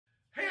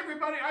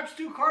everybody, I'm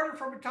Stu Carter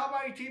from Top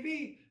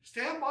TV.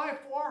 Stand by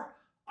for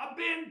a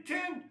Ben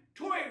 10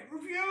 toy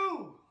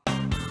review.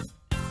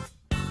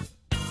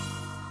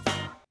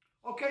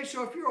 Okay,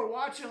 so if you were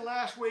watching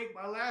last week,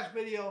 my last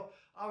video,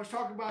 I was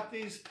talking about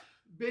these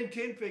Ben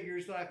 10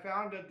 figures that I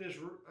found at this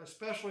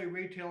especially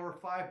retailer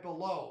Five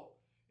Below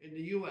in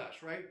the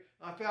US, right?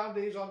 I found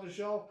these on the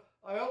shelf.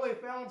 I only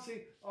found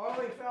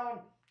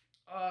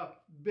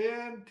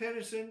Ben,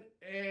 Tennyson,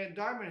 and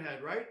Diamond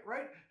Head, right?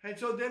 And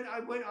so then I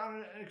went on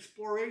an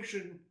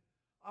exploration.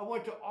 I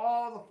went to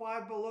all the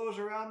Five Belows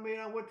around me,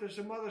 and I went to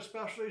some other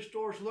specialty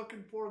stores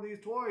looking for these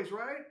toys,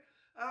 right?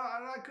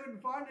 And I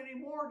couldn't find any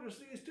more, just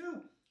these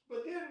two.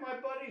 But then my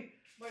buddy,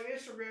 my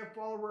Instagram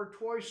follower,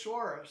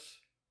 Toysaurus,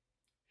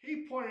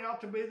 he pointed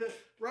out to me that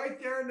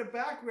right there in the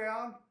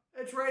background,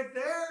 it's right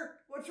there.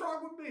 What's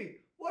wrong with me?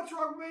 What's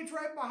wrong with me? It's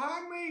right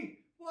behind me.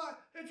 What?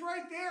 It's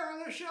right there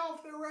on the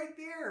shelf. They're right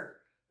there.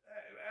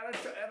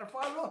 At a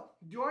Five Below.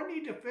 Do I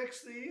need to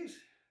fix these?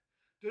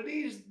 Do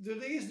these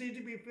need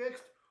to be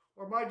fixed?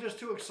 Or am I just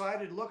too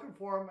excited looking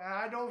for them? And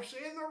I don't see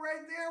them. They're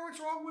right there. What's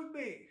wrong with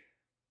me?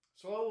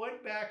 So I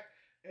went back,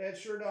 and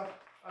sure enough,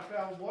 I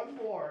found one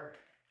more.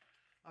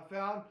 I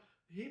found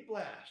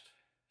Heatblast.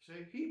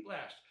 See,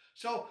 Heatblast.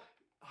 So,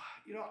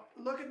 you know,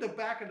 look at the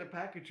back of the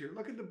package here.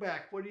 Look at the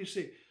back. What do you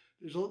see?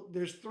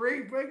 There's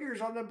three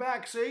figures on the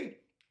back. See,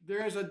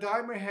 there's a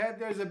Diamond Head,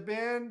 there's a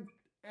Ben,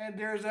 and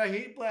there's a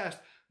Heatblast.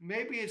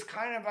 Maybe it's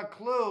kind of a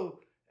clue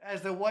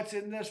as to what's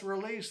in this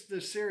release,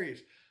 this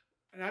series.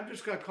 And I'm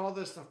just going to call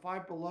this the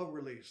Five Below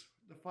release,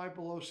 the Five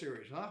Below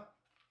series, huh?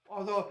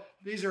 Although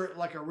these are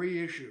like a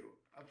reissue,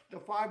 the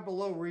Five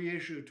Below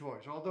reissue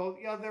toys. Although,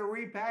 yeah, they're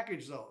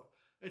repackaged though.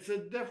 It's a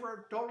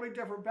different, totally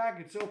different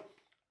package. So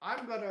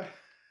I'm going to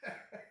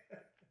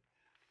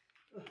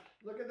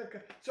look at the,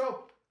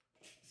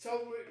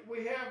 so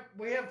we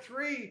have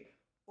three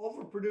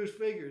overproduced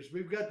figures.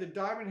 We've got the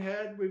Diamond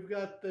Head, we've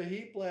got the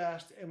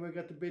Heatblast, and we've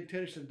got the Ben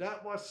Tennyson.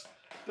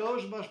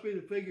 Those must be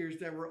the figures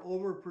that were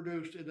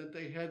overproduced and that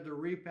they had to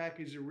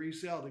repackage and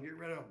resell to get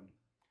rid of them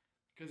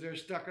because they're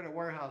stuck in a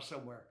warehouse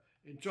somewhere.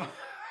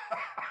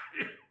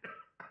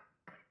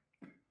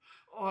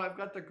 Oh, I've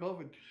got the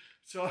COVID.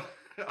 So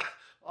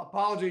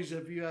apologies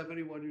if you have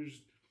anyone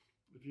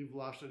if you've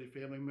lost any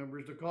family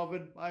members to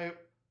COVID. My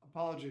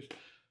apologies.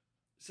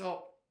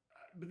 So,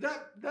 but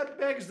that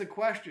begs the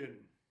question.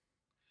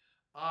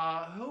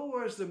 Who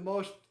was the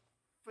most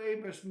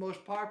famous,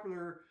 most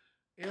popular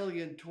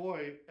alien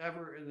toy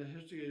ever in the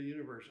history of the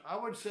universe? I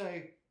would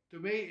say, to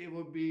me, it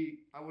would be,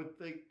 I would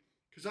think,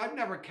 because I've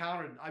never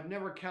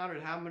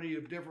counted how many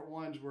of different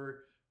ones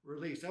were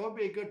released. That would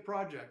be a good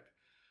project.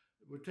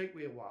 It would take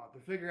me a while to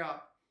figure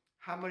out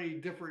how many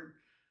different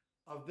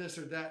of this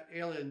or that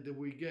alien did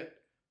we get.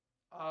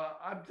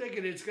 I'm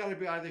thinking it's got to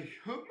be either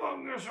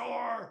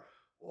Humongousaur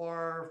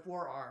or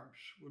Four Arms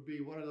would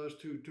be one of those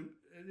two,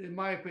 in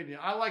my opinion.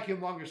 I like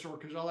Humongousaur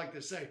because I like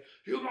to say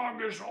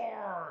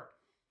Humongousaur.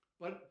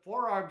 But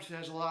Four Arms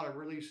has a lot of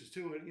releases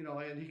too, and you know,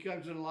 and he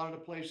comes in a lot of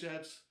the play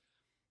sets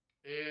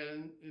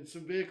and in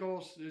some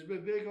vehicles. There's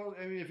been vehicles.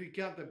 I mean, if you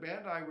count the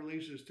Bandai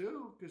releases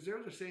too, because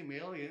they're the same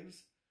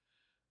aliens.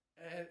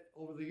 And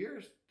over the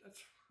years,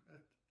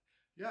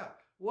 yeah.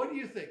 What do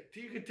you think?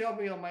 You can tell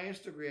me on my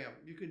Instagram.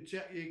 You can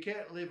check. You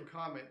can't leave a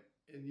comment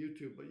in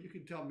YouTube, but you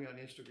can tell me on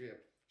Instagram.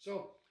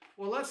 So,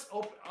 well,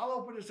 I'll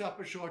open this up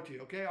and show it to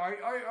you. Okay. All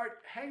right.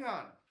 Hang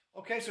on.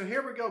 Okay. So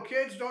here we go,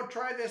 kids. Don't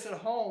try this at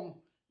home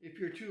if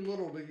you're too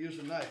little to use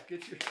a knife.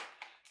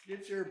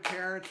 Get your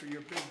parents or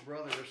your big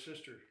brother or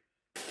sister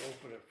to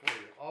open it for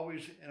you.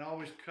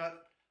 Always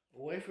cut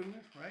away from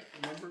you. Right.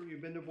 Remember,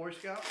 you've been to Boy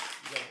Scouts.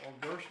 You got on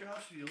Girl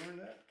Scouts. Did you learn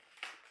that?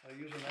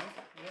 Use a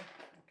knife?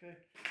 Yeah, okay.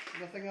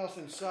 Nothing else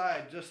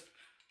inside, just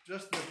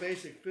the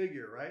basic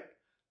figure, right?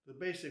 The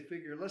basic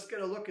figure. Let's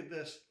get a look at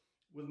this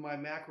with my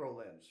macro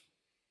lens.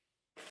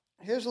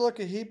 Here's a look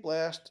at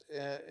Heatblast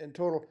in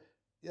total.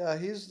 Yeah,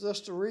 he's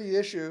just a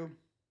reissue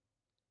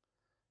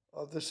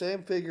of the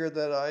same figure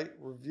that I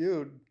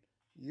reviewed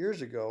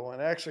years ago.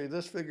 And actually,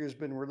 this figure has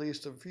been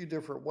released a few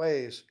different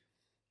ways,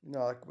 you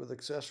know, like with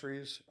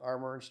accessories,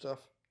 armor and stuff.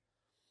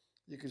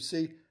 You can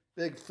see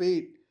big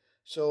feet.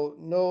 So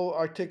no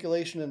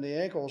articulation in the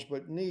ankles,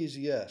 but knees,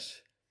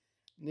 yes.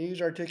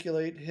 Knees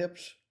articulate,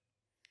 hips,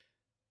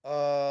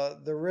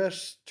 the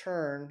wrists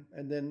turn,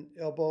 and then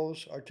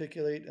elbows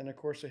articulate, and of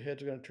course the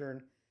head's going to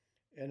turn,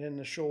 and then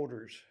the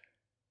shoulders.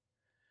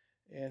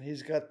 And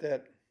he's got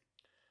that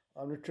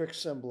Omnitrix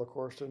symbol, of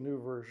course, the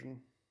new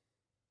version.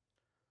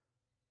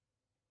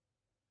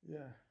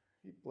 Yeah,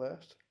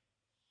 Heatblast.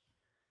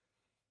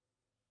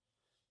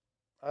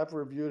 I've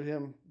reviewed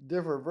him,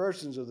 different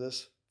versions of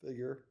this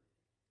figure,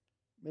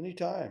 many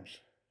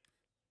times.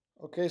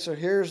 Okay, so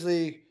here's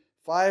the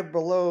Five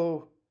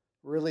Below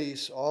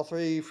release. All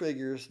three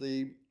figures,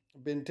 the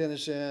Ben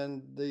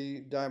Tennyson, the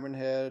Diamond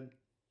Head,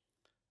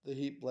 the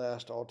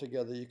Heatblast, all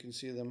together. You can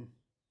see them.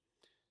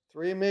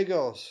 Three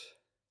amigos.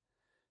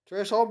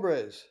 Tres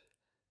hombres.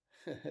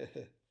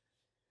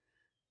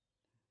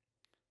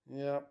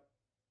 Yeah.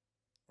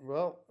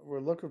 Well,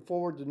 we're looking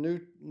forward to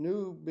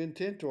new Ben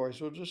 10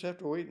 toys. We'll just have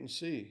to wait and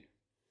see.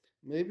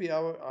 Maybe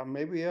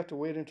you have to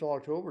wait until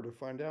October to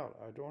find out.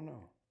 I don't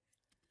know.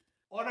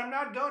 Oh, and I'm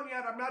not done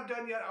yet. I'm not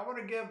done yet. I want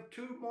to give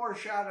two more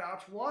shout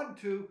outs. One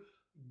to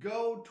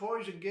Go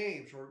Toys and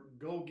Games, or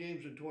Go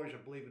Games and Toys,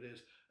 I believe it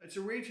is. It's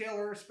a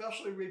retailer,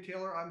 especially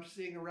retailer I'm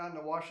seeing around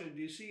the Washington,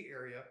 D.C.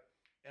 area.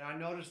 And I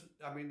noticed,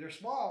 I mean, they're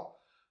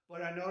small,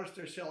 but I noticed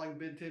they're selling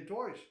Ben 10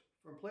 toys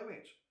from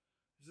Playmates.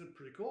 This is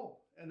pretty cool.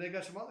 And they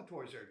got some other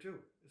toys there too.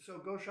 So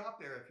go shop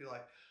there if you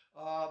like.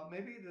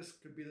 Maybe this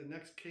could be the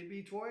next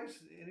KB Toys.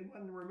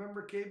 Anyone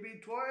remember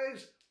KB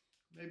Toys?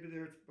 Maybe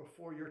they're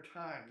before your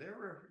time.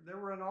 They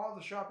were in all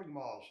the shopping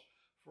malls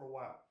for a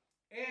while.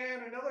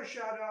 And another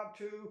shout out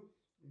to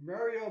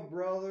Mario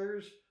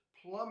Brothers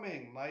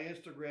Plumbing, my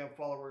Instagram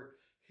follower.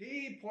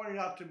 He pointed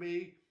out to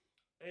me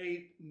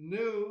a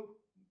new,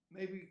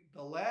 maybe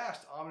the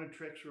last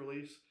Omnitrix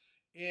release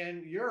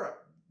in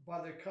Europe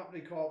by the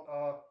company called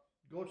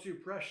Gozzi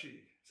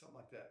Presci, something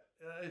like that.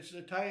 It's an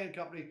Italian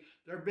company.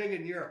 They're big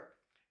in Europe.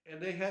 And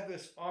they have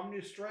this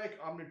Omnitrix.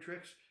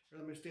 Here,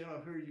 let me stand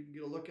up here. You can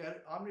get a look at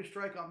it.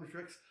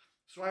 Omnitrix.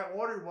 So I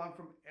ordered one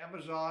from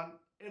Amazon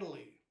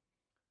Italy,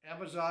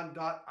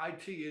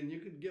 Amazon.it, and you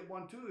can get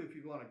one too if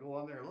you want to go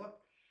on there and look.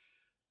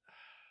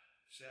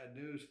 Sad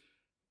news.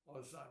 Well,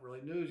 it's not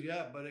really news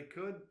yet, but it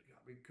could.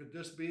 I mean, could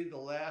this be the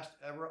last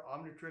ever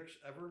Omnitrix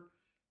ever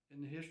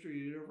in the history of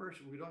the universe?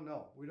 We don't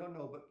know. We don't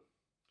know, but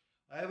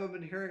I haven't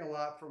been hearing a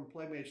lot from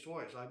Playmates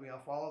Toys. I mean, I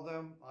follow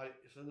them. I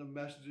send them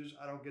messages.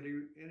 I don't get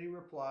any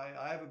reply.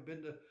 I haven't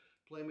been to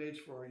Playmates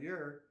for a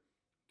year,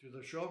 to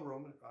the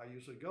showroom. I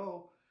usually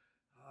go.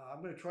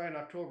 I'm going to try in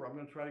October. I'm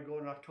going to try to go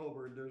in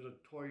October. There's a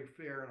toy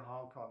fair in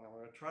Hong Kong. I'm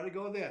going to try to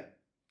go then.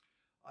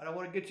 I don't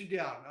want to get you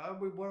down.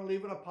 We want to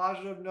leave it a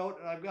positive note.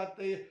 And I've got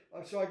the,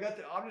 so I got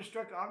the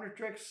Omnistrike,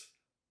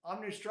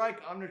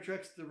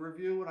 the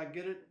review. When I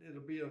get it,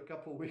 it'll be a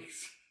couple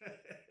weeks.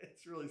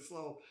 It's really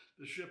slow,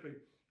 the shipping.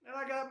 And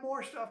I got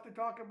more stuff to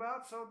talk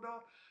about, so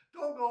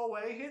don't go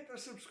away. Hit the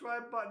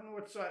subscribe button.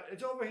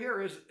 It's over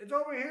here. It's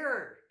over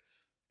here.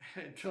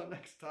 Until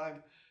next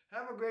time,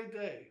 have a great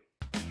day.